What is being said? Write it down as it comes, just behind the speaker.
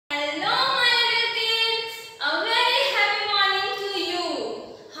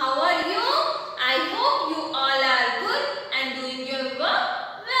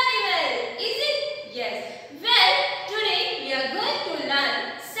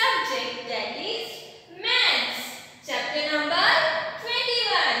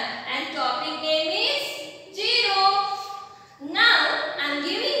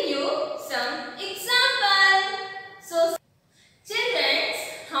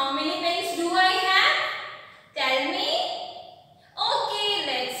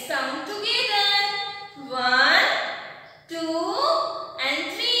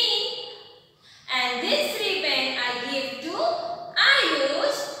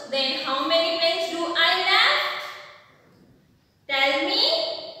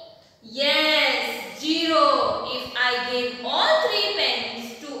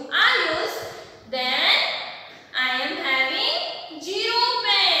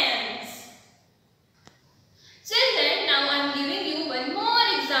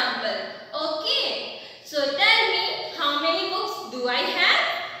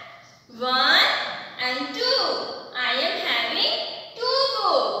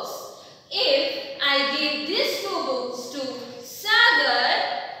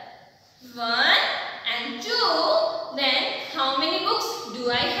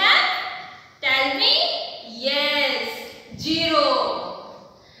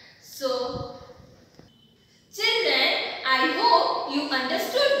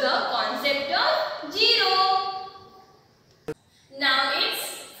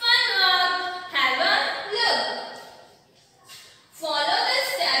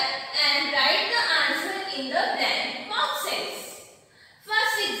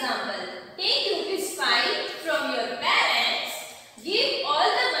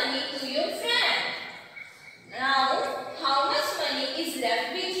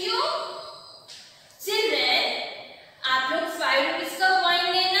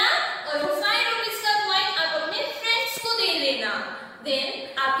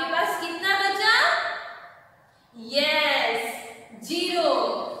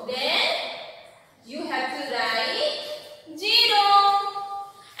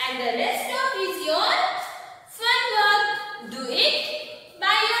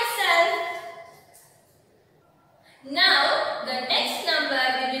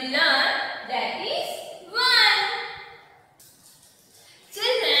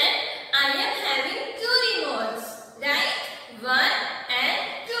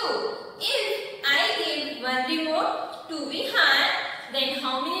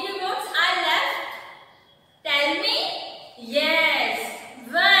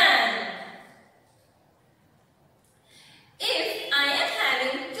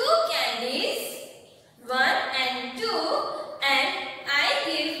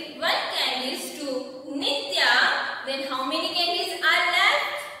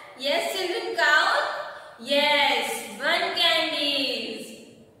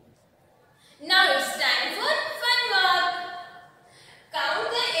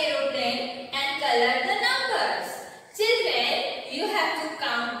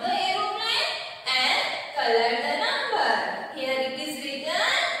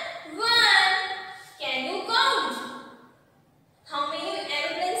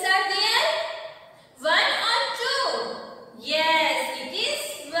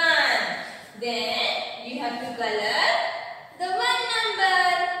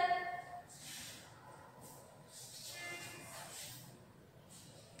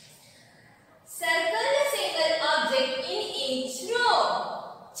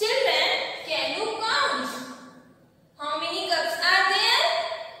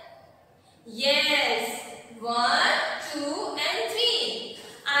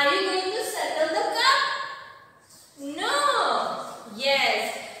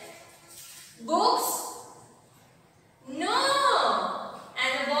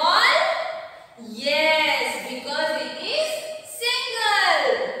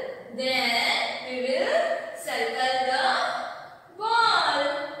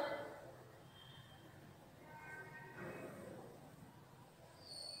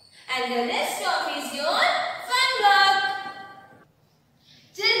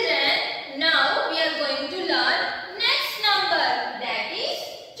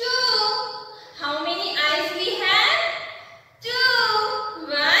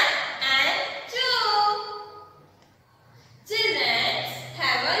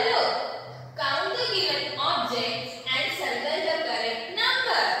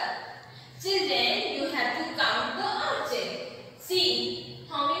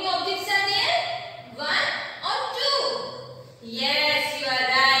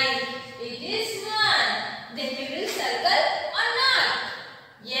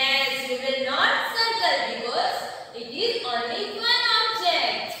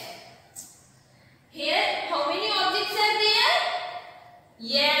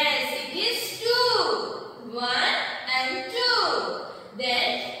Yes, it is 2. 1 and 2. Then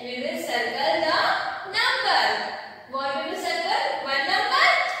we will circle the number. What we will circle? One number?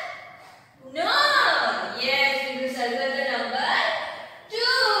 No. Yes, we will circle the number 2.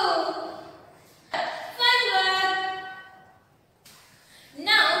 Fun work.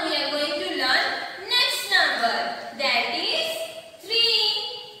 Now we are going to learn next number. That is 3.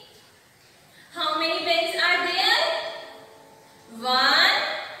 How many pens are there? 1,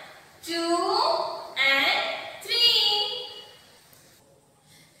 2 and 3.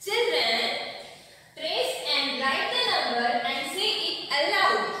 Children, trace and write the number and say it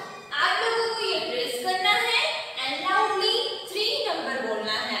aloud. आप लोगों को ये trace करना है and loudly 3 number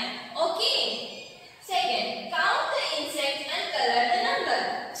बोलना है. Okay? Second, count the insects and color the number.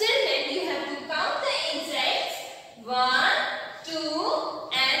 Children, you have to count the insects 1, 2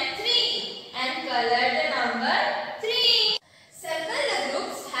 and 3 and color the number 3. Circle the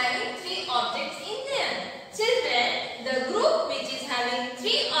groups having 3 objects in them. Children, the group which is having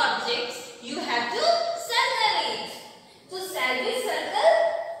 3 objects, you have to circle it. So shall we circle?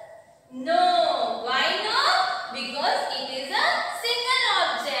 No. Why no? Because it is a single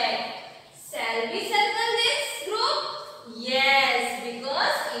object. Shall we circle this group? Yes,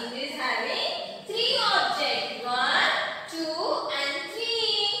 because it is having 3 objects. 1, 2 and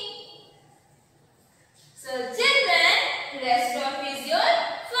 3. So children, rest of is your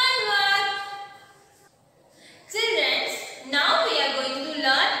fun work. Children, now we are going to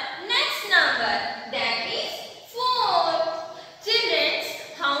learn next number. That is 4. Children,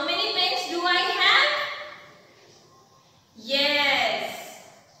 how many pens do I have? Yes.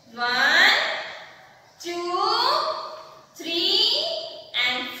 1, 2, 3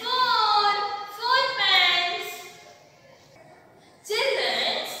 and 4. 4 pens.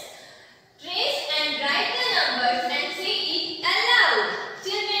 Children, trace and write the numbers and say it aloud.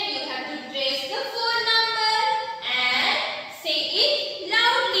 Children, you have to trace the 4 number and say it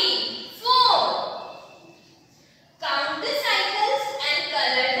loudly. 4. Count the cycles and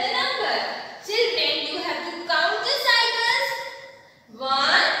color the number. Children, you have to count the cycles. 1,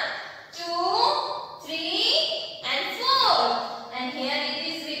 2, 3 and 4. And here it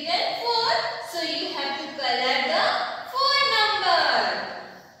is written 4. So you have to color the 4 number.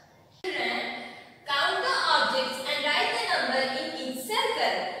 Children, count the objects and write the number in each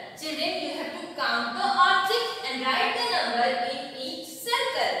circle. Children, you have to count the objects and write the number in each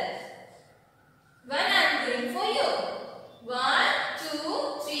circle. One I am doing for you. 1,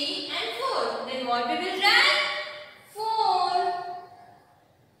 2, 3 and 4. Then what we will write? 4.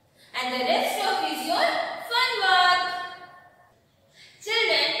 And the rest